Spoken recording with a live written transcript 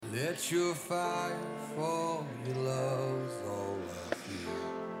Let your fire fall, your love's all I feel.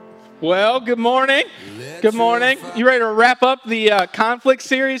 Well, good morning. Good morning. You ready to wrap up the conflict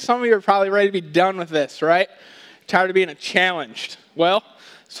series? Some of you are probably ready to be done with this, right? Tired of being challenged. Well,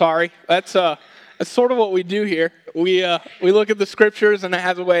 sorry. That's sort of what we do here. We look at the scriptures, and it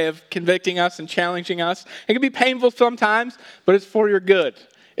has a way of convicting us and challenging us. It can be painful sometimes, but it's for your good.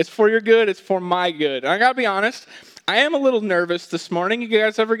 It's for your good. It's for my good. And I got to be honest, I am a little nervous this morning. You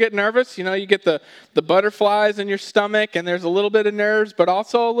guys ever get nervous? You know, you get the butterflies in your stomach, and there's a little bit of nerves, but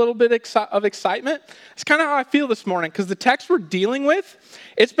also a little bit of excitement. It's kind of how I feel this morning, because the text we're dealing with,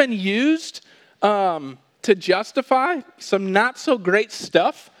 it's been used to justify some not so great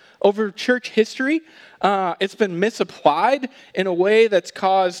stuff over church history. It's been misapplied in a way that's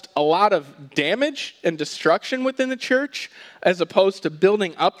caused a lot of damage and destruction within the church, as opposed to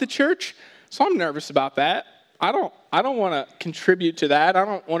building up the church. So I'm nervous about that. I don't want to contribute to that. I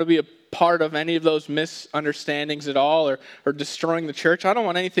don't want to be a part of any of those misunderstandings at all, or destroying the church. I don't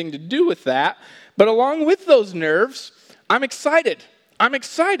want anything to do with that. But along with those nerves, I'm excited. I'm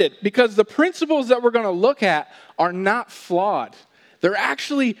excited because the principles that we're going to look at are not flawed. They're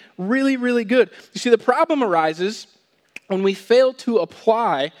actually really, really good. You see, the problem arises when we fail to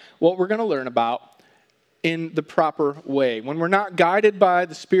apply what we're going to learn about in the proper way. When we're not guided by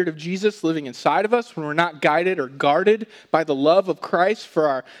the Spirit of Jesus living inside of us, when we're not guided or guarded by the love of Christ for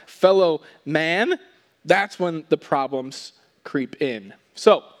our fellow man, that's when the problems creep in.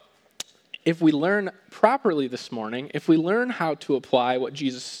 So, if we learn properly this morning, if we learn how to apply what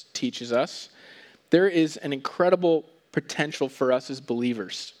Jesus teaches us, there is an incredible potential for us as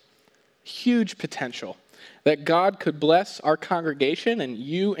believers. Huge potential that God could bless our congregation and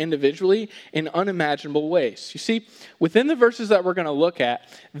you individually in unimaginable ways. You see, within the verses that we're going to look at,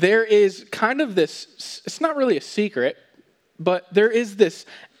 there is kind of this, it's not really a secret, but there is this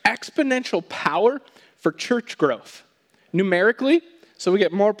exponential power for church growth. Numerically, so we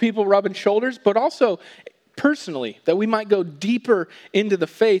get more people rubbing shoulders, but also personally, that we might go deeper into the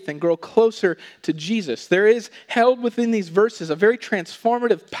faith and grow closer to Jesus. There is held within these verses a very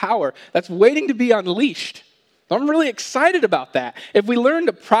transformative power that's waiting to be unleashed. I'm really excited about that. If we learn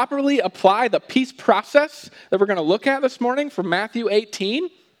to properly apply the peace process that we're going to look at this morning from Matthew 18,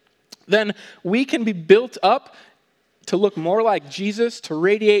 then we can be built up to look more like Jesus, to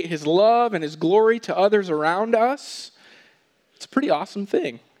radiate his love and his glory to others around us. It's a pretty awesome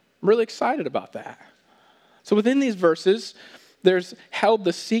thing. I'm really excited about that. So within these verses, there's held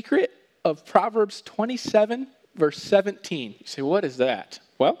the secret of Proverbs 27, verse 17. You say, what is that?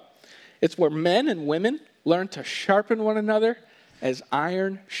 Well, it's where men and women learn to sharpen one another as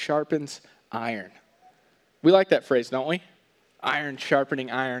iron sharpens iron. We like that phrase, don't we? Iron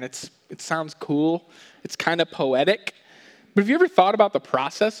sharpening iron. It sounds cool. It's kind of poetic. But have you ever thought about the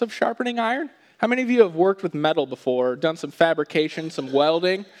process of sharpening iron? How many of you have worked with metal before, done some fabrication, some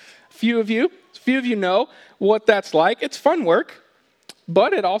welding? A few of you know what that's like. It's fun work,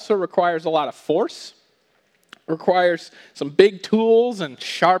 but it also requires a lot of force. Requires some big tools and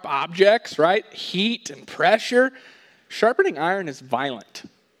sharp objects, right? Heat and pressure. Sharpening iron is violent.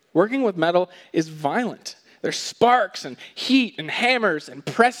 Working with metal is violent. There's sparks and heat and hammers and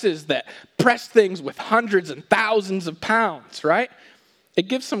presses that press things with hundreds and thousands of pounds, right? It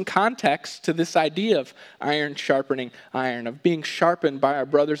gives some context to this idea of iron sharpening iron, of being sharpened by our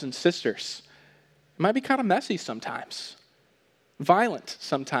brothers and sisters. It might be kind of messy sometimes. Violent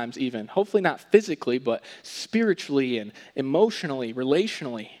sometimes even. Hopefully not physically, but spiritually and emotionally,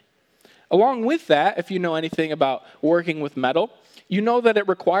 relationally. Along with that, if you know anything about working with metal, you know that it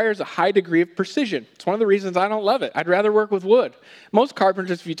requires a high degree of precision. It's one of the reasons I don't love it. I'd rather work with wood. Most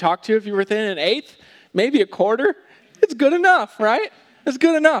carpenters, if you talk to, if you're within an eighth, maybe a quarter, it's good enough, right? It's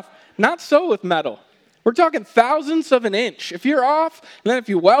good enough. Not so with metal. We're talking thousandths of an inch. If you're off, and then if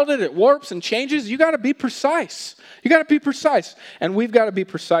you weld it, it warps and changes. You got to be precise. You got to be precise. And we've got to be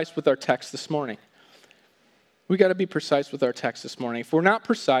precise with our text this morning. We got to be precise with our text this morning. If we're not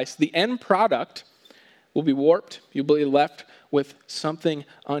precise, the end product will be warped. You'll be left with something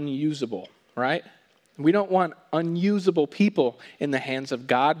unusable, right? We don't want unusable people in the hands of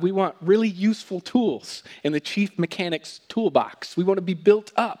God. We want really useful tools in the chief mechanic's toolbox. We want to be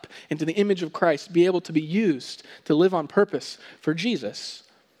built up into the image of Christ, be able to be used to live on purpose for Jesus.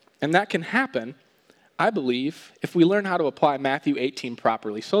 And that can happen, I believe, if we learn how to apply Matthew 18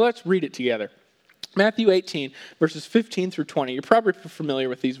 properly. So let's read it together. Matthew 18, verses 15 through 20. You're probably familiar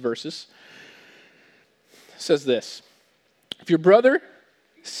with these verses. It says this: if your brother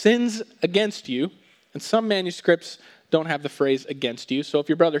sins against you, and some manuscripts don't have the phrase against you. So if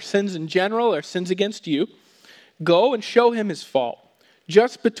your brother sins in general or sins against you, go and show him his fault.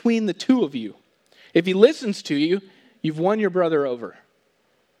 just between the two of you. If he listens to you, you've won your brother over.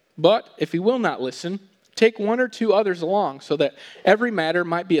 But if he will not listen, take one or two others along, so that every matter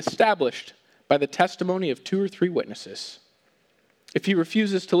might be established by the testimony of 2 or 3 witnesses. If he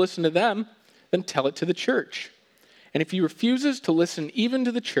refuses to listen to them, then tell it to the church. And if he refuses to listen even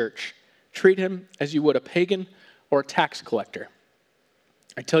to the church, treat him as you would a pagan or a tax collector.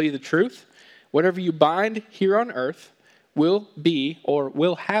 I tell you the truth, whatever you bind here on earth will be or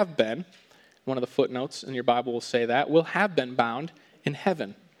will have been, one of the footnotes in your Bible will say that, will have been bound in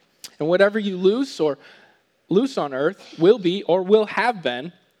heaven. And whatever you loose on earth will be or will have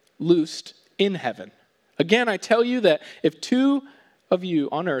been loosed in heaven. Again, I tell you that if 2 of you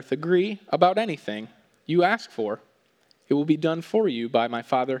on earth agree about anything you ask for, it will be done for you by my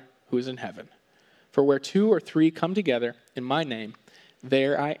Father who is in heaven. For where 2 or 3 come together in my name,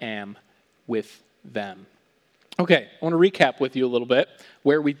 there I am with them. Okay, I want to recap with you a little bit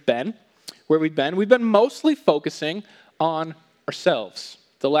where we've been. We've been mostly focusing on ourselves.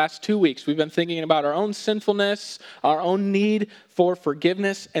 The last 2 weeks, we've been thinking about our own sinfulness, our own need for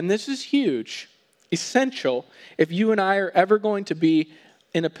forgiveness, and this is huge, essential, if you and I are ever going to be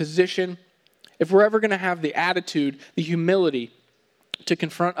in a position, if we're ever going to have the attitude, the humility to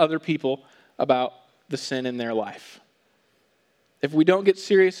confront other people about the sin in their life. If we don't get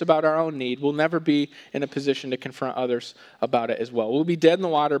serious about our own need, we'll never be in a position to confront others about it as well. We'll be dead in the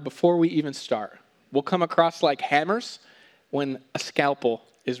water before we even start. We'll come across like hammers when a scalpel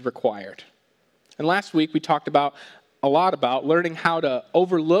is required. And last week we talked a lot about learning how to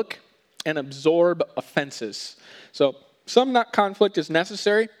overlook and absorb offenses. So some conflict is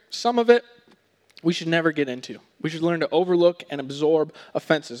necessary. Some of it we should never get into. We should learn to overlook and absorb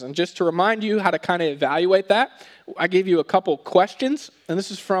offenses. And just to remind you how to kind of evaluate that, I gave you a couple questions. And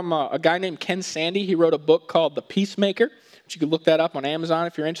this is from a guy named Ken Sandy. He wrote a book called The Peacemaker, which you can look that up on Amazon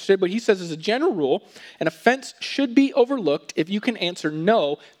if you're interested. But he says, as a general rule, an offense should be overlooked if you can answer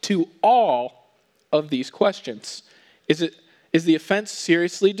no to all of these questions. Is the offense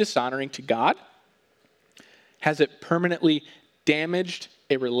seriously dishonoring to God? Has it permanently damaged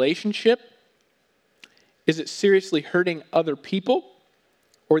a relationship? Is it seriously hurting other people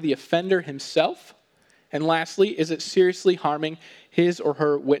or the offender himself? And lastly, is it seriously harming his or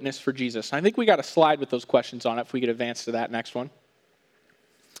her witness for Jesus? I think we got a slide with those questions on it if we could advance to that next one.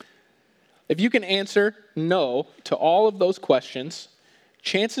 If you can answer no to all of those questions,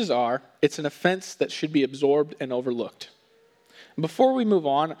 chances are it's an offense that should be absorbed and overlooked. Before we move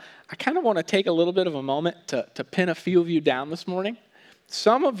on, I kind of want to take a little bit of a moment to pin a few of you down this morning.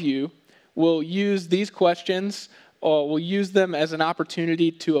 Some of you will use these questions or will use them as an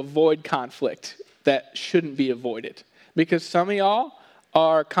opportunity to avoid conflict that shouldn't be avoided. Because some of y'all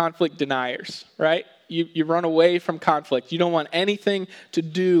are conflict deniers, right? You run away from conflict. You don't want anything to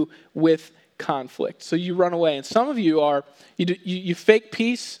do with conflict. So you run away. And some of you you fake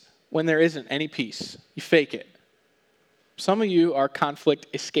peace when there isn't any peace. You fake it. Some of you are conflict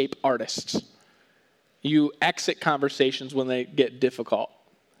escape artists. You exit conversations when they get difficult.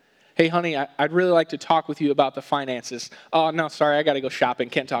 Hey, honey, I'd really like to talk with you about the finances. Oh, no, sorry, I got to go shopping.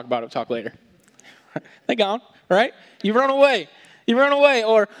 Can't talk about it. Talk later. They gone, right? You run away. You run away.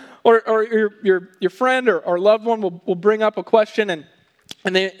 Or your friend or loved one will bring up a question,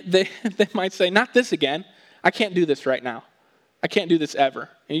 and they might say, not this again. I can't do this right now. I can't do this ever.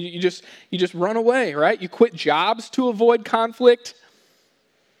 And you just run away, right? You quit jobs to avoid conflict.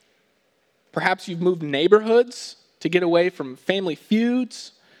 Perhaps you've moved neighborhoods to get away from family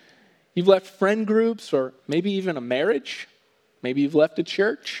feuds. You've left friend groups or maybe even a marriage. Maybe you've left a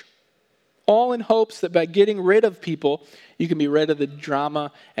church. All in hopes that by getting rid of people, you can be rid of the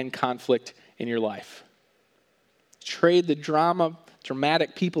drama and conflict in your life. Trade the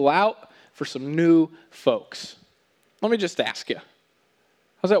dramatic people out for some new folks. Let me just ask you,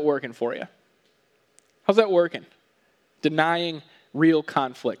 how's that working for you? How's that working? Denying real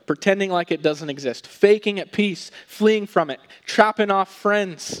conflict, pretending like it doesn't exist, faking at peace, fleeing from it, chopping off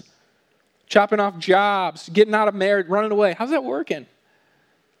friends, chopping off jobs, getting out of marriage, running away. How's that working?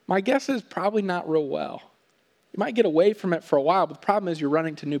 My guess is probably not real well. You might get away from it for a while, but the problem is you're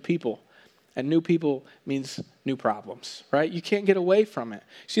running to new people. And new people means new problems, right? You can't get away from it.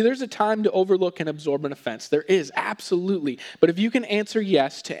 See, there's a time to overlook and absorb an offense. There is, absolutely. But if you can answer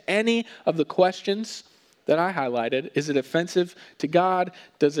yes to any of the questions that I highlighted, is it offensive to God?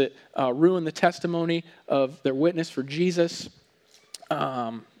 Does it ruin the testimony of their witness for Jesus?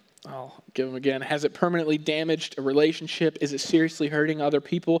 I'll give them again. Has it permanently damaged a relationship? Is it seriously hurting other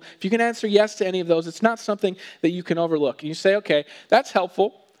people? If you can answer yes to any of those, it's not something that you can overlook. And you say, okay, that's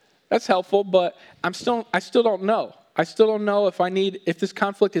helpful, but I still don't know. I still don't know if this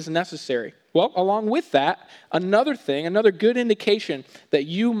conflict is necessary. Well, along with that, another good indication that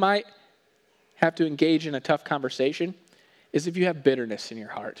you might have to engage in a tough conversation is if you have bitterness in your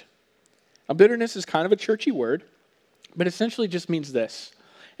heart. Now, bitterness is kind of a churchy word, but essentially just means this.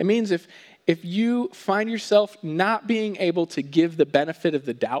 It means if you find yourself not being able to give the benefit of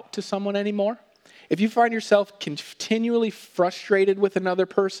the doubt to someone anymore, if you find yourself continually frustrated with another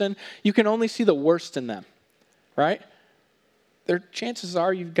person, you can only see the worst in them, right? Chances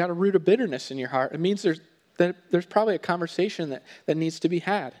are you've got a root of bitterness in your heart. It means there's probably a conversation that needs to be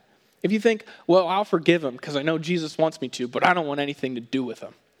had. If you think, well, I'll forgive him because I know Jesus wants me to, but I don't want anything to do with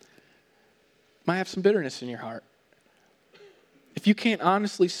him, you might have some bitterness in your heart. If you can't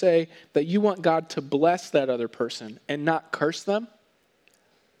honestly say that you want God to bless that other person and not curse them,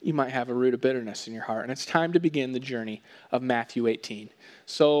 you might have a root of bitterness in your heart. And it's time to begin the journey of Matthew 18.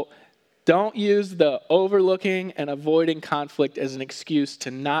 So don't use the overlooking and avoiding conflict as an excuse to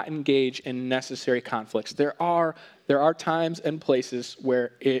not engage in necessary conflicts. There are times and places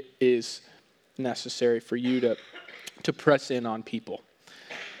where it is necessary for you to press in on people.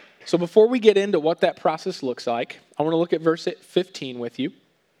 So before we get into what that process looks like, I want to look at verse 15 with you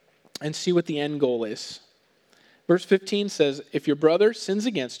and see what the end goal is. Verse 15 says, if your brother sins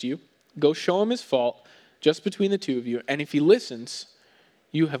against you, go show him his fault just between the two of you, and if he listens,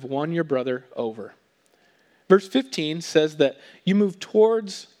 you have won your brother over. Verse 15 says that you move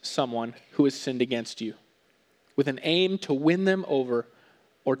towards someone who has sinned against you with an aim to win them over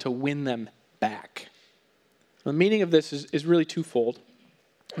or to win them back. The meaning of this is really twofold.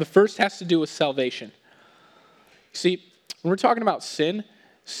 The first has to do with salvation. See, when we're talking about sin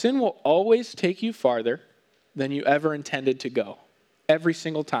will always take you farther than you ever intended to go. Every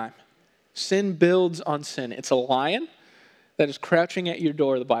single time. Sin builds on sin. It's a lion that is crouching at your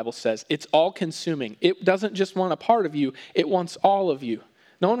door, the Bible says. It's all-consuming. It doesn't just want a part of you. It wants all of you.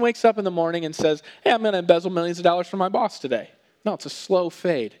 No one wakes up in the morning and says, hey, I'm going to embezzle millions of dollars from my boss today. No, it's a slow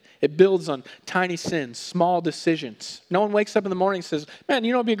fade. It builds on tiny sins, small decisions. No one wakes up in the morning and says, man,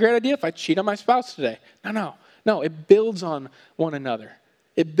 you know what would be a great idea if I cheat on my spouse today? No, it builds on one another.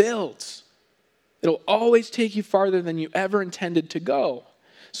 It builds. It'll always take you farther than you ever intended to go.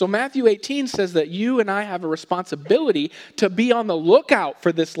 So Matthew 18 says that you and I have a responsibility to be on the lookout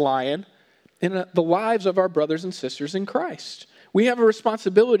for this lion in the lives of our brothers and sisters in Christ. We have a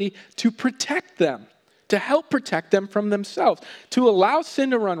responsibility to protect them, to help protect them from themselves, to allow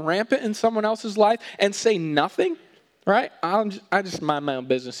sin to run rampant in someone else's life and say nothing, right? I just mind my own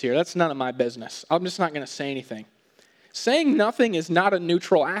business here. That's none of my business. I'm just not going to say anything. Saying nothing is not a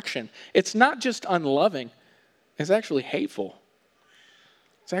neutral action. It's not just unloving. It's actually hateful.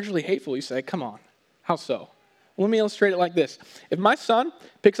 It's actually hateful. You say, come on, how so? Let me illustrate it like this. If my son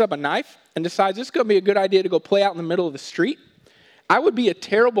picks up a knife and decides this is going to be a good idea to go play out in the middle of the street, I would be a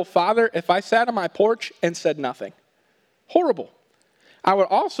terrible father if I sat on my porch and said nothing. Horrible. I would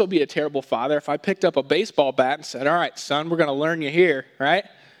also be a terrible father if I picked up a baseball bat and said, all right, son, we're going to learn you here, right?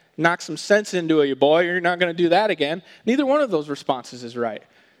 Knock some sense into you, boy. You're not going to do that again. Neither one of those responses is right.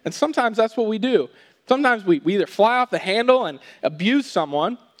 And sometimes that's what we do. Sometimes we either fly off the handle and abuse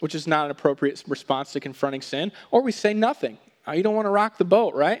someone, which is not an appropriate response to confronting sin, or we say nothing. You don't want to rock the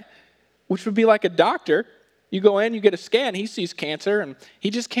boat, right? Which would be like a doctor. You go in, you get a scan, he sees cancer, and he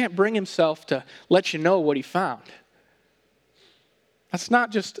just can't bring himself to let you know what he found. That's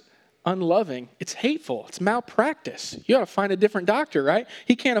not just unloving, it's hateful, it's malpractice. You ought to find a different doctor, right?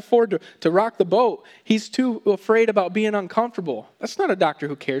 He can't afford to rock the boat. He's too afraid about being uncomfortable. That's not a doctor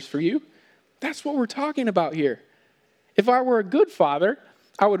who cares for you. That's what we're talking about here. If I were a good father,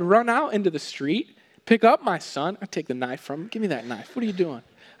 I would run out into the street, pick up my son. I'd take the knife from him. Give me that knife. What are you doing?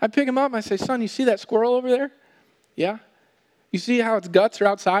 I'd pick him up and I'd say, son, you see that squirrel over there? Yeah. You see how its guts are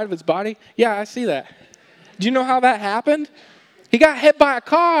outside of its body? Yeah, I see that. Do you know how that happened? He got hit by a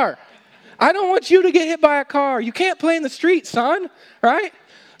car. I don't want you to get hit by a car. You can't play in the street, son, right?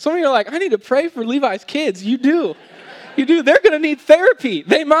 Some of you are like, I need to pray for Levi's kids. You do. You do. They're going to need therapy.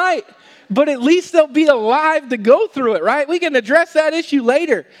 They might. But at least they'll be alive to go through it, right? We can address that issue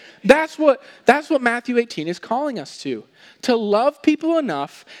later. That's what Matthew 18 is calling us to love people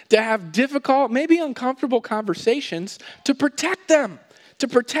enough to have difficult, maybe uncomfortable conversations to protect them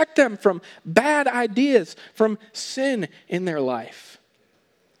from bad ideas, from sin in their life.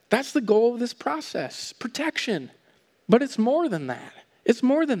 That's the goal of this process, protection. But it's more than that. It's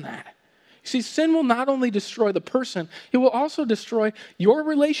more than that. You see, sin will not only destroy the person, it will also destroy your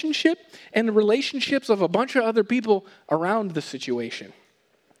relationship and the relationships of a bunch of other people around the situation.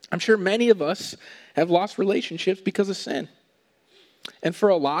 I'm sure many of us have lost relationships because of sin. And for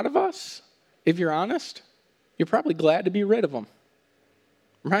a lot of us, if you're honest, you're probably glad to be rid of them,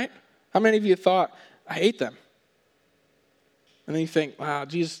 right? How many of you thought, I hate them? And then you think, wow,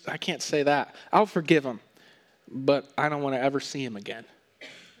 Jesus, I can't say that. I'll forgive him, but I don't want to ever see him again.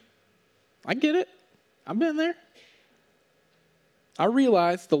 I get it. I've been there. I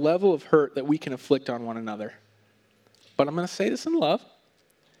realize the level of hurt that we can inflict on one another. But I'm going to say this in love.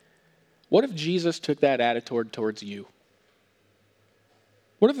 What if Jesus took that attitude towards you?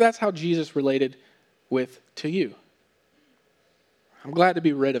 What if that's how Jesus related to you? I'm glad to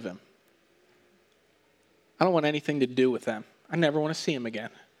be rid of him. I don't want anything to do with them. I never want to see him again.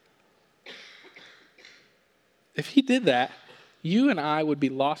 If he did that, you and I would be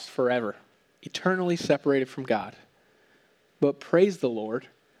lost forever, eternally separated from God. But praise the Lord,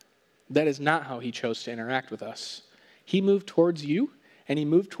 that is not how he chose to interact with us. He moved towards you, and he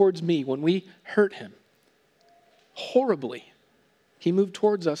moved towards me when we hurt him horribly. He moved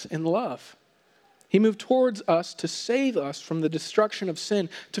towards us in love. He moved towards us to save us from the destruction of sin,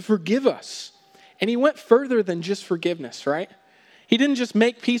 to forgive us. And he went further than just forgiveness, right? He didn't just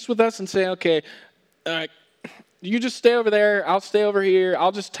make peace with us and say, okay, you just stay over there, I'll stay over here,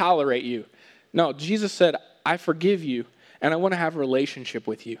 I'll just tolerate you. No, Jesus said, I forgive you, and I want to have a relationship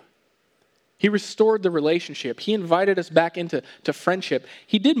with you. He restored the relationship. He invited us back into friendship.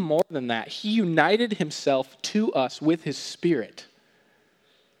 He did more than that. He united himself to us with his Spirit.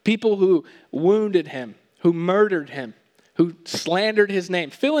 People who wounded him, who murdered him, who slandered his name.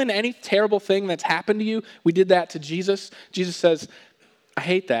 Fill in any terrible thing that's happened to you. We did that to Jesus. Jesus says, I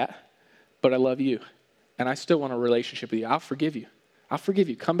hate that, but I love you. And I still want a relationship with you. I'll forgive you. I'll forgive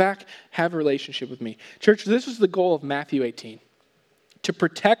you. Come back, have a relationship with me. Church, this is the goal of Matthew 18. To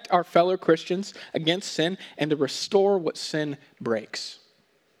protect our fellow Christians against sin and to restore what sin breaks.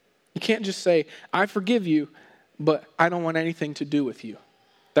 You can't just say, I forgive you, but I don't want anything to do with you.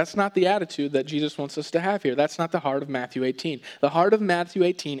 That's not the attitude that Jesus wants us to have here. That's not the heart of Matthew 18. The heart of Matthew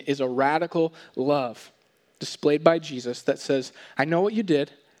 18 is a radical love displayed by Jesus that says, I know what you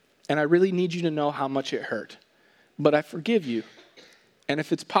did, and I really need you to know how much it hurt. But I forgive you. And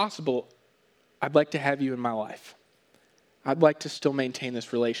if it's possible, I'd like to have you in my life. I'd like to still maintain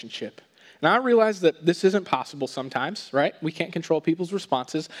this relationship. Now, I realize that this isn't possible sometimes, right? We can't control people's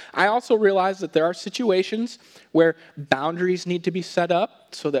responses. I also realize that there are situations where boundaries need to be set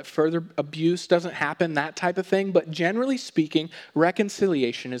up so that further abuse doesn't happen, that type of thing. But generally speaking,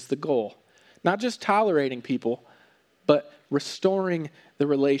 reconciliation is the goal. Not just tolerating people, but restoring the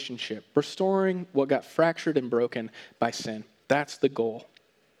relationship, restoring what got fractured and broken by sin. That's the goal.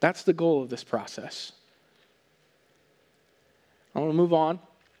 That's the goal of this process. I want to move on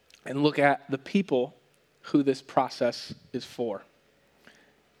and look at the people who this process is for.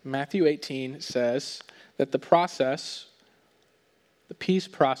 Matthew 18 says that the peace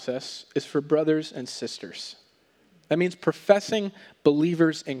process, is for brothers and sisters. That means professing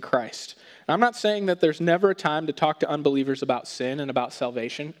believers in Christ. Now, I'm not saying that there's never a time to talk to unbelievers about sin and about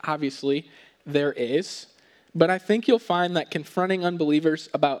salvation. Obviously, there is. But I think you'll find that confronting unbelievers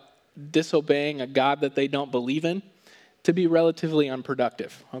about disobeying a God that they don't believe in to be relatively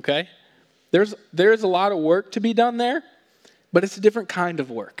unproductive, okay? There's a lot of work to be done there, but it's a different kind of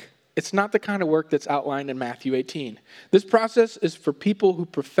work. It's not the kind of work that's outlined in Matthew 18. This process is for people who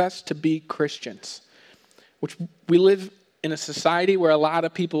profess to be Christians, which we live in a society where a lot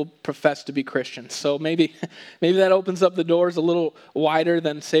of people profess to be Christians. So maybe that opens up the doors a little wider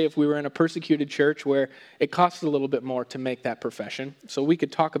than, say, if we were in a persecuted church where it costs a little bit more to make that profession. So we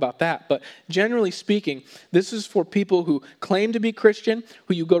could talk about that. But generally speaking, this is for people who claim to be Christian,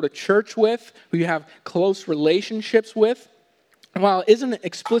 who you go to church with, who you have close relationships with. And while it isn't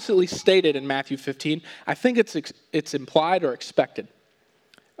explicitly stated in Matthew 15, I think it's implied or expected.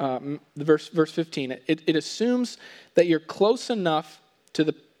 Verse 15, it assumes that you're close enough to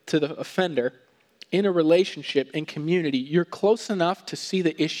the offender in a relationship, in community. You're close enough to see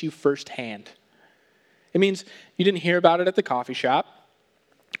the issue firsthand. It means you didn't hear about it at the coffee shop,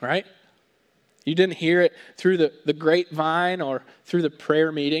 right? You didn't hear it through the grapevine or through the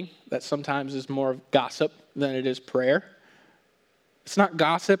prayer meeting. That sometimes is more of gossip than it is prayer. It's not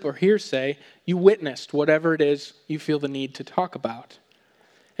gossip or hearsay. You witnessed whatever it is you feel the need to talk about.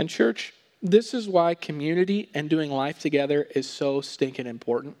 And church, this is why community and doing life together is so stinking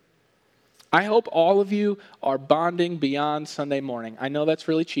important. I hope all of you are bonding beyond Sunday morning. I know that's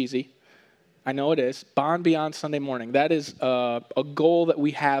really cheesy. I know it is. Bond beyond Sunday morning. That is a goal that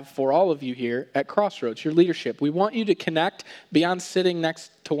we have for all of you here at Crossroads, your leadership. We want you to connect beyond sitting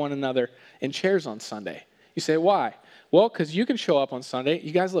next to one another in chairs on Sunday. You say, why? Well, because you can show up on Sunday.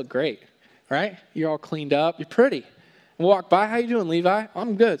 You guys look great, right? You're all cleaned up. You're pretty. Walk by, how you doing, Levi?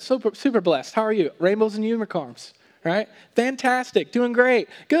 I'm good, super blessed. How are you? Rainbows and unicorns, right? Fantastic, doing great,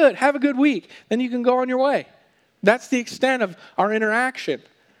 good, have a good week. Then you can go on your way. That's the extent of our interaction.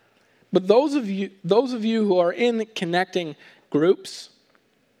 But those of you who are in connecting groups,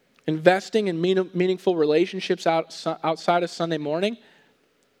 investing in meaningful relationships outside of Sunday morning,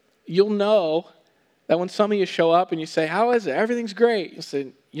 you'll know that when some of you show up and you say, how is it? Everything's great.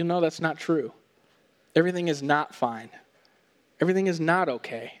 You'll know that's not true. Everything is not fine. Everything is not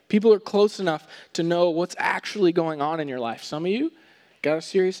okay. People are close enough to know what's actually going on in your life. Some of you got a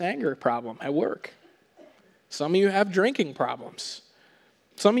serious anger problem at work. Some of you have drinking problems.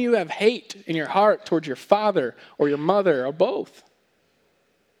 Some of you have hate in your heart towards your father or your mother or both.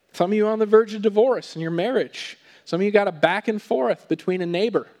 Some of you are on the verge of divorce in your marriage. Some of you got a back and forth between a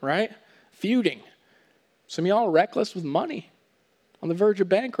neighbor, right? Feuding. Some of y'all are reckless with money, on the verge of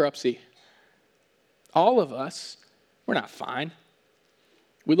bankruptcy. All of us, we're not fine.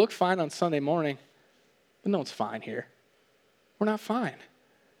 We look fine on Sunday morning, but no one's fine here. We're not fine.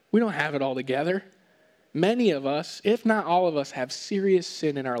 We don't have it all together. Many of us, if not all of us, have serious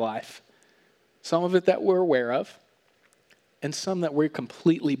sin in our life. Some of it that we're aware of, and some that we're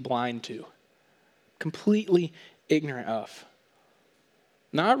completely blind to, completely ignorant of.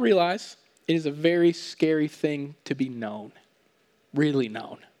 Now I realize it is a very scary thing to be known, really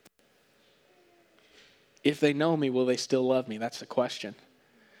known. If they know me, will they still love me? That's the question.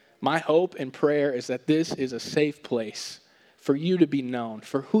 My hope and prayer is that this is a safe place for you to be known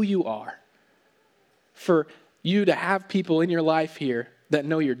for who you are, for you to have people in your life here that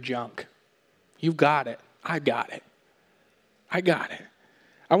know your junk. You've got it. I got it. I got it.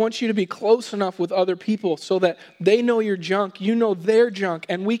 I want you to be close enough with other people so that they know your junk, you know their junk,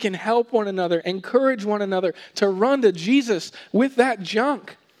 and we can help one another, encourage one another to run to Jesus with that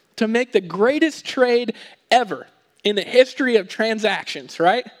junk, to make the greatest trade ever in the history of transactions,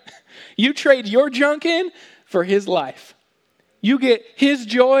 right? You trade your junk in for his life. You get his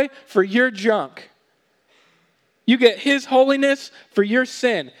joy for your junk. You get his holiness for your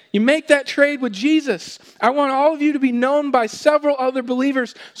sin. You make that trade with Jesus. I want all of you to be known by several other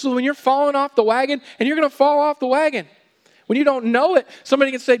believers so when you're falling off the wagon, and you're going to fall off the wagon. When you don't know it,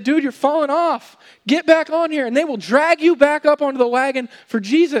 somebody can say, dude, you're falling off. Get back on here. And they will drag you back up onto the wagon for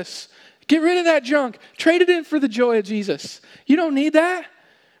Jesus. Get rid of that junk. Trade it in for the joy of Jesus. You don't need that.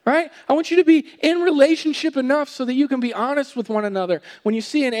 Right? I want you to be in relationship enough so that you can be honest with one another. When you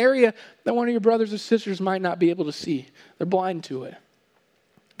see an area that one of your brothers or sisters might not be able to see, they're blind to it.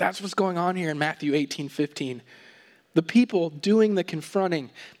 That's what's going on here in Matthew 18:15. The people doing the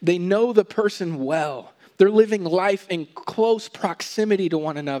confronting, they know the person well. They're living life in close proximity to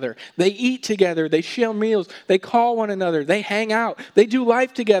one another. They eat together. They share meals. They call one another. They hang out. They do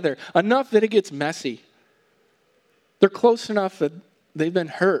life together enough that it gets messy. They're close enough that they've been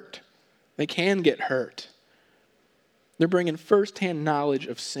hurt. They can get hurt. They're bringing firsthand knowledge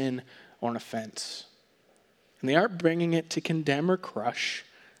of sin or an offense. And they aren't bringing it to condemn or crush.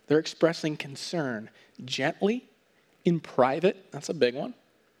 They're expressing concern gently, in private. That's a big one.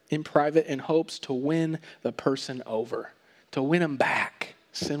 In private, in hopes to win the person over, to win them back.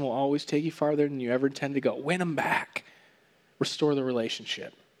 Sin will always take you farther than you ever intend to go. Win them back. Restore the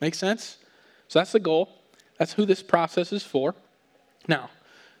relationship. Make sense? So that's the goal. That's who this process is for. Now,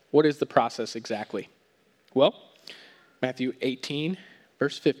 what is the process exactly? Well, Matthew 18,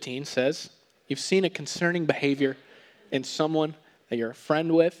 verse 15 says, you've seen a concerning behavior in someone that you're a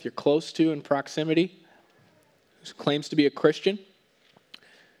friend with, you're close to in proximity, who claims to be a Christian,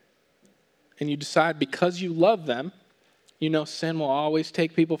 and you decide because you love them, you know sin will always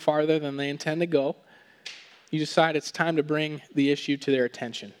take people farther than they intend to go, you decide it's time to bring the issue to their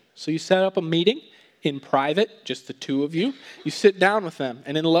attention. So you set up a meeting in private, just the two of you. You sit down with them,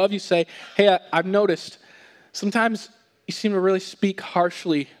 and in love you say, hey, I've noticed sometimes you seem to really speak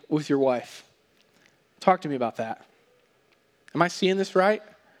harshly with your wife. Talk to me about that. Am I seeing this right?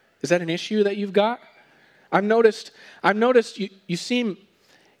 Is that an issue that you've got? I've noticed you seem,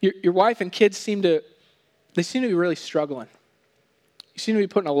 your wife and kids seem to be really struggling. You seem to be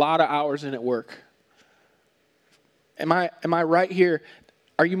putting a lot of hours in at work. Am I right here?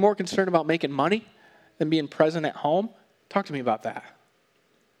 Are you more concerned about making money than being present at home? Talk to me about that.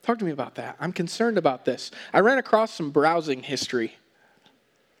 Talk to me about that. I'm concerned about this. I ran across some browsing history.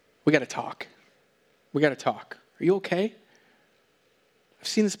 We got to talk. We got to talk. Are you okay? I've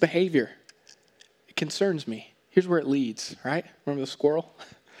seen this behavior. It concerns me. Here's where it leads, right? Remember the squirrel?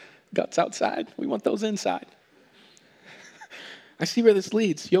 Guts outside. We want those inside. I see where this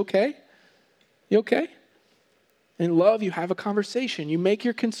leads. You okay? You okay? In love, you have a conversation. You make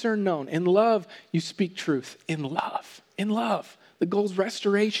your concern known. In love, you speak truth. In love. in love. The goal is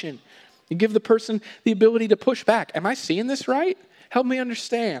restoration. You give the person the ability to push back. Am I seeing this right? Help me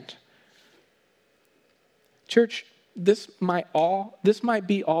understand. Church, this might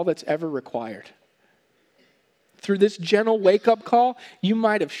be all that's ever required. Through this gentle wake-up call, you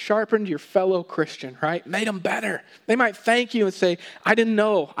might have sharpened your fellow Christian, right? Made them better. They might thank you and say, I didn't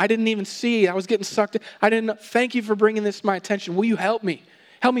know. I didn't even see. I was getting sucked in. I didn't know. Thank you for bringing this to my attention. Will you help me?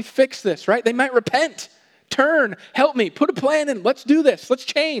 Help me fix this, right? They might repent. Turn. Help me. Put a plan in. Let's do this. Let's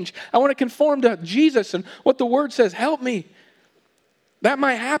change. I want to conform to Jesus and what the Word says. Help me. That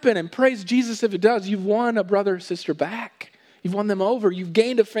might happen, and praise Jesus if it does. You've won a brother or sister back. You've won them over. You've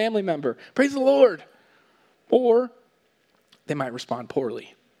gained a family member. Praise the Lord. Or they might respond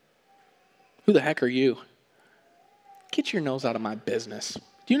poorly. Who the heck are you? Get your nose out of my business.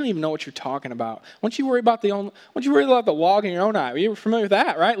 You don't even know what you're talking about. Why don't you worry about the log in your own eye? You were familiar with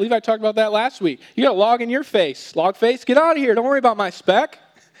that, right? Levi talked about that last week. You got a log in your face. Log face, get out of here. Don't worry about my speck.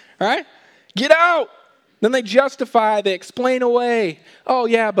 All right? Get out. Then they justify, they explain away. Oh,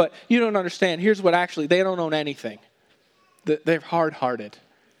 yeah, but you don't understand. Here's what actually, they don't own anything. They're hard-hearted.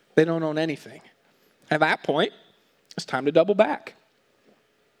 They don't own anything. At that point, it's time to double back.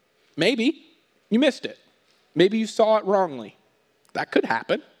 Maybe you missed it. Maybe you saw it wrongly. That could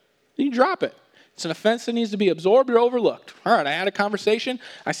happen. You drop it. It's an offense that needs to be absorbed or overlooked. All right, I had a conversation.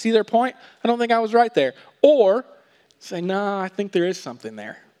 I see their point. I don't think I was right there. Or say, no, I think there is something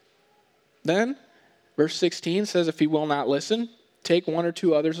there. Then, verse 16 says, if he will not listen, take one or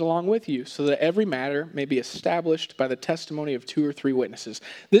two others along with you, so that every matter may be established by the testimony of 2 or 3 witnesses.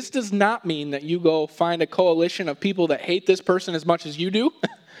 This does not mean that you go find a coalition of people that hate this person as much as you do,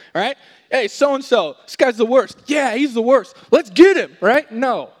 right? Hey, so-and-so, this guy's the worst. Yeah, he's the worst. Let's get him, right?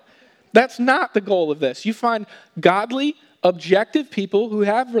 No, that's not the goal of this. You find godly, objective people who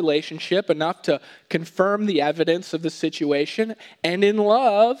have relationship enough to confirm the evidence of the situation, and in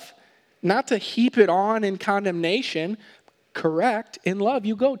love, not to heap it on in condemnation, correct, in love,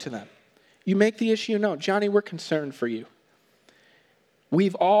 you go to them. You make the issue known. Johnny, we're concerned for you.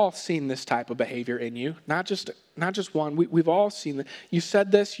 We've all seen this type of behavior in you, not just one. We've all seen that. You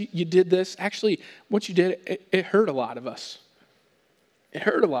said this, you did this. Actually, what you did, it hurt a lot of us. It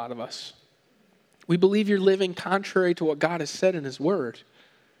hurt a lot of us. We believe you're living contrary to what God has said in His Word.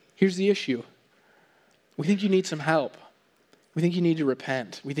 Here's the issue. We think you need some help. We think you need to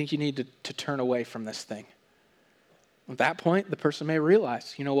repent. We think you need to turn away from this thing. At that point, the person may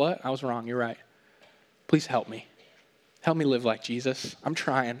realize, you know what? I was wrong. You're right. Please help me. Help me live like Jesus. I'm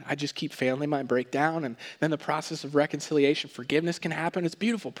trying. I just keep failing. They might break down, and then the process of reconciliation, forgiveness can happen. It's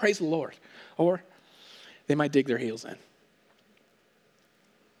beautiful. Praise the Lord. Or they might dig their heels in.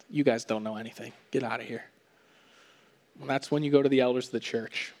 You guys don't know anything. Get out of here. Well, that's when you go to the elders of the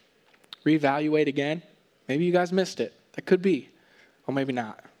church. Reevaluate again. Maybe you guys missed it. That could be. Or maybe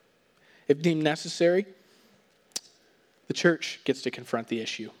not. If deemed necessary, the church gets to confront the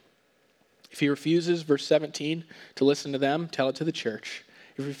issue. If he refuses, verse 17, to listen to them, tell it to the church.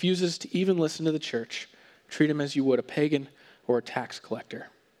 If he refuses to even listen to the church, treat him as you would a pagan or a tax collector.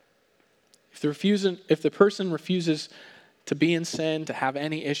 If the person refuses to be in sin, to have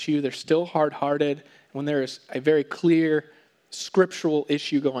any issue, they're still hard-hearted, when there is a very clear scriptural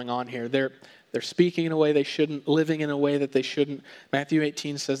issue going on here, they're speaking in a way they shouldn't, living in a way that they shouldn't. Matthew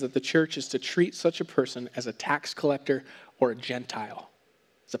 18 says that the church is to treat such a person as a tax collector or a Gentile,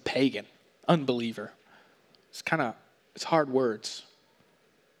 as a pagan, unbeliever. It's hard words.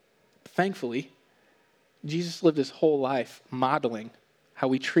 Thankfully, Jesus lived his whole life modeling how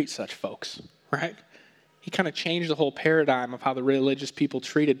we treat such folks, right? He kind of changed the whole paradigm of how the religious people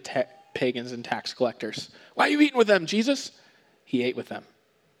treated pagans and tax collectors. Why are you eating with them, Jesus? He ate with them.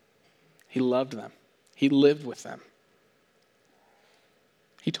 He loved them. He lived with them.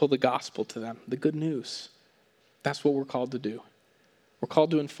 He told the gospel to them, the good news. That's what we're called to do. We're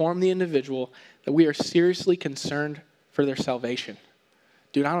called to inform the individual that we are seriously concerned for their salvation.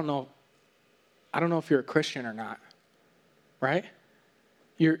 Dude, I don't know if you're a Christian or not, right?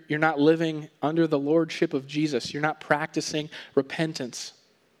 You're not living under the lordship of Jesus. You're not practicing repentance.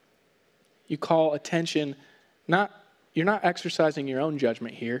 You call attention, you're not exercising your own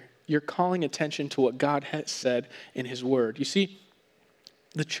judgment here. You're calling attention to what God has said in his word. You see,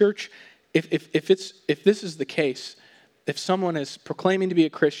 the church, if this is the case, if someone is proclaiming to be a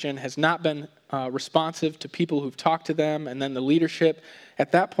Christian, has not been responsive to people who've talked to them, and then the leadership,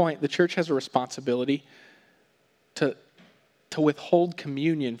 at that point, the church has a responsibility to withhold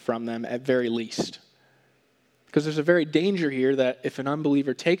communion from them at very least. Because there's a very danger here that if an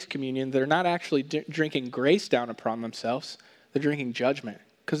unbeliever takes communion, they're not actually drinking grace down upon themselves, they're drinking judgment,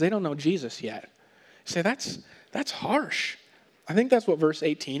 because they don't know Jesus yet. You say, that's That's harsh. I think that's what verse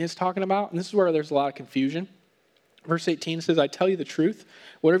 18 is talking about, and this is where there's a lot of confusion. Verse 18 says, I tell you the truth,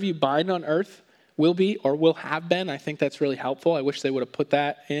 whatever you bind on earth will be or will have been. I think that's really helpful. I wish they would have put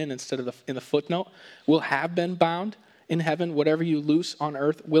that in instead of in the footnote. Will have been bound in heaven. Whatever you loose on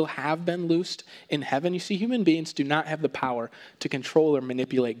earth will have been loosed in heaven. You see, human beings do not have the power to control or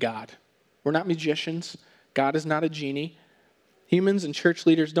manipulate God. We're not magicians. God is not a genie. Humans and church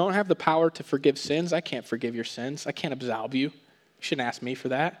leaders don't have the power to forgive sins. I can't forgive your sins. I can't absolve you. You shouldn't ask me for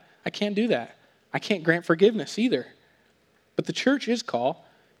that. I can't do that. I can't grant forgiveness either. But the church is called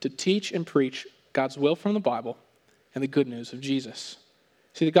to teach and preach God's will from the Bible and the good news of Jesus.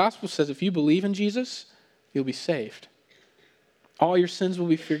 See, the gospel says if you believe in Jesus, you'll be saved. All your sins will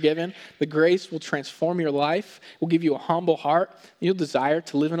be forgiven. The grace will transform your life, will give you a humble heart. You'll desire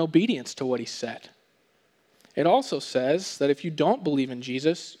to live in obedience to what he said. It also says that if you don't believe in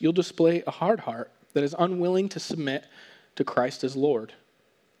Jesus, you'll display a hard heart that is unwilling to submit to Christ as Lord.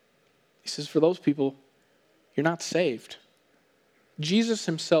 He says, for those people, you're not saved. Jesus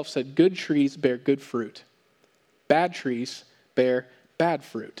himself said, good trees bear good fruit. Bad trees bear bad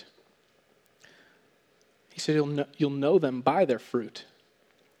fruit. He said, you'll know them by their fruit.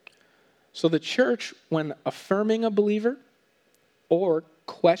 So the church, when affirming a believer or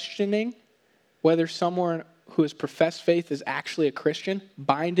questioning whether someone who has professed faith is actually a Christian,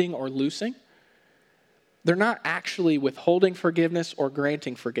 binding or loosing, they're not actually withholding forgiveness or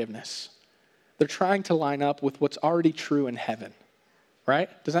granting forgiveness. They're trying to line up with what's already true in heaven, right?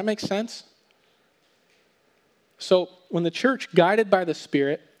 Does that make sense? So when the church, guided by the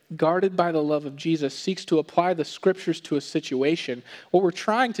Spirit, guarded by the love of Jesus, seeks to apply the scriptures to a situation, what we're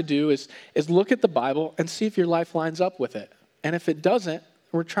trying to do is look at the Bible and see if your life lines up with it. And if it doesn't,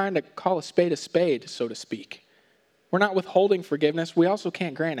 we're trying to call a spade, so to speak. We're not withholding forgiveness. We also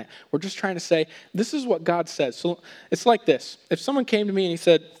can't grant it. We're just trying to say, this is what God says. So it's like this. If someone came to me and he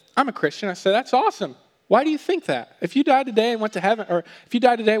said, I'm a Christian, I said, that's awesome. Why do you think that? If you died today and went to heaven, or if you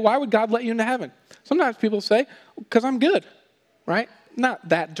died today, why would God let you into heaven? Sometimes people say, because I'm good, right? Not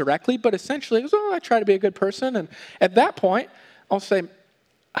that directly, but essentially, I try to be a good person. And at that point, I'll say,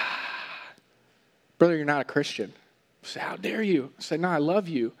 brother, you're not a Christian. I say, how dare you? I say, no, I love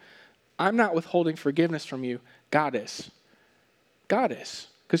you. I'm not withholding forgiveness from you. God is. God is.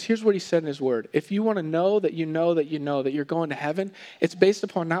 Because here's what he said in his word. If you want to know that you know that you know that you're going to heaven, it's based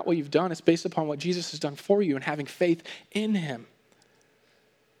upon not what you've done. It's based upon what Jesus has done for you and having faith in him.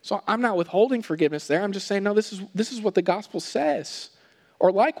 So I'm not withholding forgiveness there. I'm just saying, no, this is what the gospel says.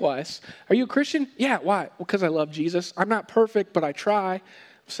 Or likewise, are you a Christian? Yeah, why? Well, because I love Jesus. I'm not perfect, but I try. I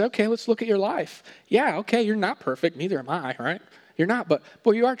say, okay, let's look at your life. Yeah, okay, you're not perfect. Neither am I, right? You're not, but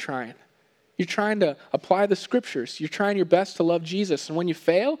you are trying. You're trying to apply the scriptures. You're trying your best to love Jesus. And when you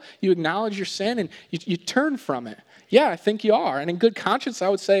fail, you acknowledge your sin and you turn from it. Yeah, I think you are. And in good conscience, I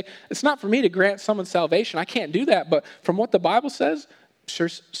would say, it's not for me to grant someone salvation. I can't do that. But from what the Bible says, sure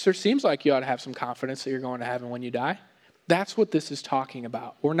seems like you ought to have some confidence that you're going to heaven when you die. That's what this is talking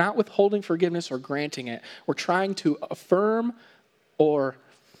about. We're not withholding forgiveness or granting it. We're trying to affirm or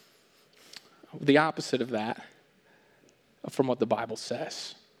the opposite of that from what the Bible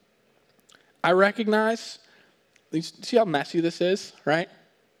says. I recognize, you see how messy this is, right?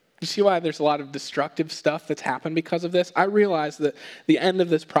 You see why there's a lot of destructive stuff that's happened because of this? I realize that the end of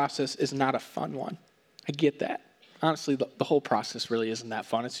this process is not a fun one. I get that. Honestly, the whole process really isn't that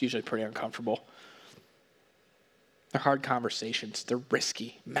fun. It's usually pretty uncomfortable. They're hard conversations. They're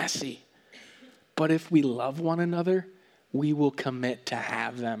risky, messy. But if we love one another, we will commit to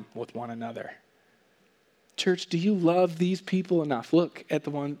have them with one another. Church, do you love these people enough? Look at the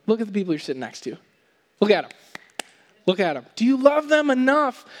people you're sitting next to. Look at them. Look at them. Do you love them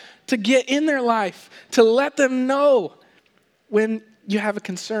enough to get in their life, to let them know when you have a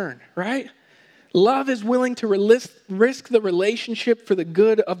concern, right? Love is willing to risk the relationship for the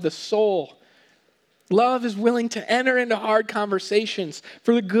good of the soul. Love is willing to enter into hard conversations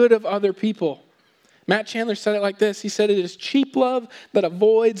for the good of other people. Matt Chandler said it like this. He said, it is cheap love that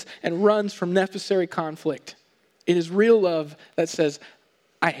avoids and runs from necessary conflict. It is real love that says,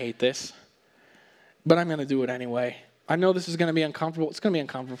 I hate this, but I'm going to do it anyway. I know this is going to be uncomfortable. It's going to be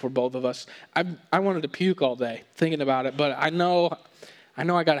uncomfortable for both of us. I wanted to puke all day thinking about it, but I know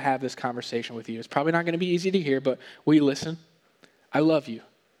I got to have this conversation with you. It's probably not going to be easy to hear, but will you listen? I love you.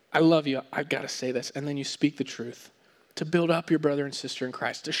 I love you. I've got to say this. And then you speak the truth. To build up your brother and sister in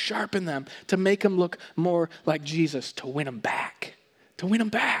Christ, to sharpen them, to make them look more like Jesus, to win them back. To win them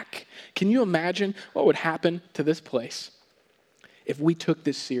back. Can you imagine what would happen to this place if we took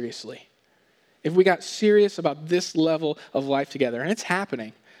this seriously? If we got serious about this level of life together, and it's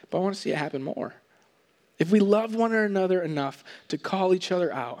happening, but I want to see it happen more. if we love one another enough to call each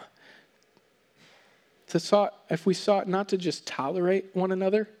other out, if we sought not to just tolerate one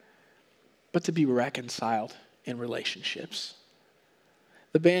another, but to be reconciled in relationships.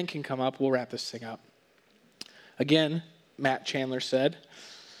 The band can come up. We'll wrap this thing up. Again, Matt Chandler said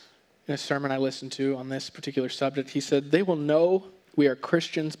in a sermon I listened to on this particular subject, he said, they will know we are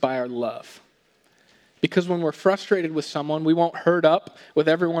Christians by our love. Because when we're frustrated with someone, we won't herd up with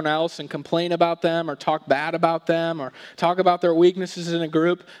everyone else and complain about them or talk bad about them or talk about their weaknesses in a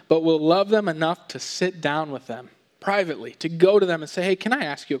group, but we'll love them enough to sit down with them privately, to go to them and say, hey, can I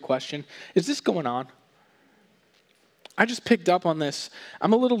ask you a question? Is this going on? I just picked up on this.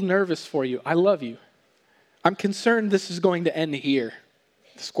 I'm a little nervous for you. I love you. I'm concerned this is going to end here.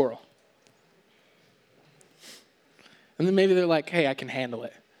 The squirrel. And then maybe they're like, hey, I can handle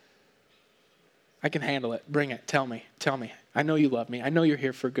it. I can handle it. Bring it. Tell me. I know you love me. I know you're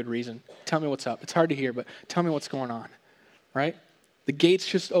here for a good reason. Tell me what's up. It's hard to hear, but tell me what's going on. Right? The gates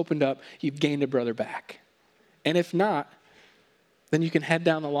just opened up. You've gained a brother back. And if not, then you can head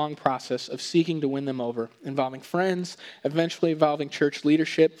down the long process of seeking to win them over, involving friends, eventually involving church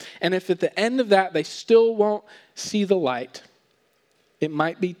leadership. And if at the end of that they still won't see the light, it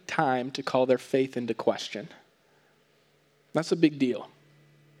might be time to call their faith into question. That's a big deal.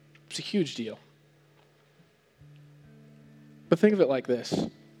 It's a huge deal. But think of it like this.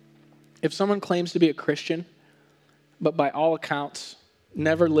 If someone claims to be a Christian, but by all accounts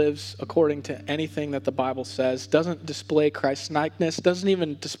never lives according to anything that the Bible says, doesn't display Christ-likeness, doesn't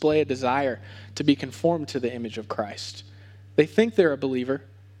even display a desire to be conformed to the image of Christ. They think they're a believer,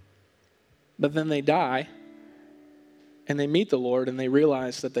 but then they die, and they meet the Lord, and they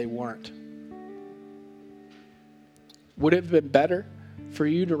realize that they weren't. Would it have been better for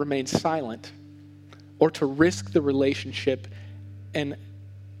you to remain silent or to risk the relationship and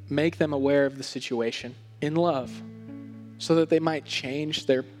make them aware of the situation in love so that they might change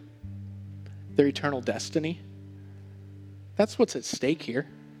their eternal destiny? That's what's at stake here.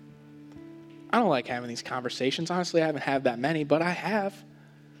 I don't like having these conversations. Honestly, I haven't had that many, but I have.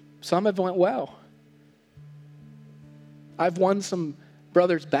 Some have went well. I've won some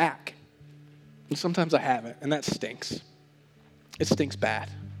brothers back, and sometimes I haven't, and that stinks. It stinks bad.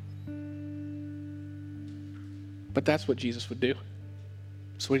 But that's what Jesus would do.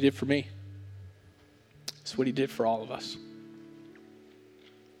 That's what he did for me. That's what he did for all of us.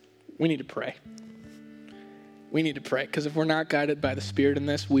 We need to pray. We need to pray, because if we're not guided by the Spirit in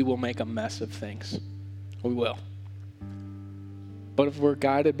this, we will make a mess of things. We will. But if we're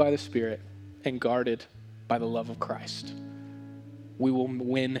guided by the Spirit and guarded by the love of Christ, we will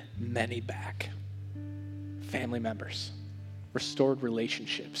win many back. Family members, restored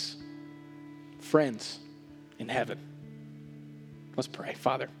relationships, friends in heaven. Let's pray.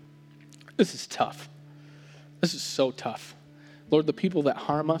 Father, this is tough. This is so tough. Lord, the people that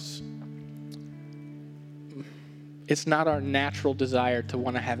harm us, it's not our natural desire to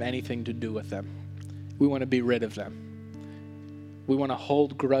want to have anything to do with them. We want to be rid of them. We want to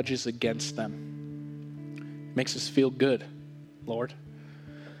hold grudges against them. It makes us feel good, Lord.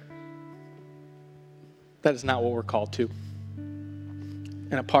 That is not what we're called to.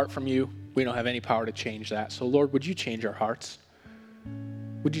 And apart from you, we don't have any power to change that. So Lord, would you change our hearts?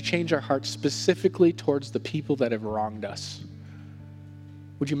 Would you change our hearts specifically towards the people that have wronged us?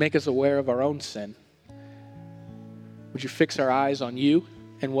 Would you make us aware of our own sin? Would you fix our eyes on you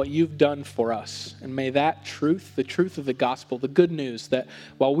and what you've done for us? And may that truth, the truth of the gospel, the good news that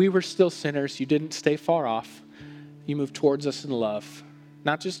while we were still sinners, you didn't stay far off. You moved towards us in love,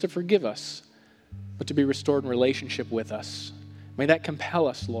 not just to forgive us, but to be restored in relationship with us. May that compel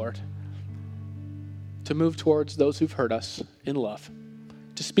us, Lord, to move towards those who've hurt us in love,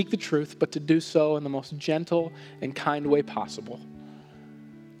 to speak the truth, but to do so in the most gentle and kind way possible.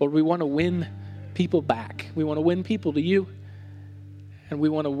 Lord, we want to win people back. We want to win people to you, and we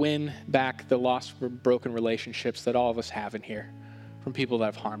want to win back the lost, broken relationships that all of us have in here from people that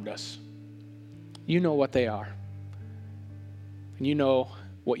have harmed us. You know what they are, and you know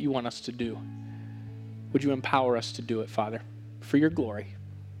what you want us to do. Would you empower us to do it, Father, for your glory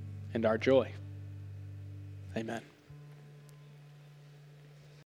and our joy? Amen.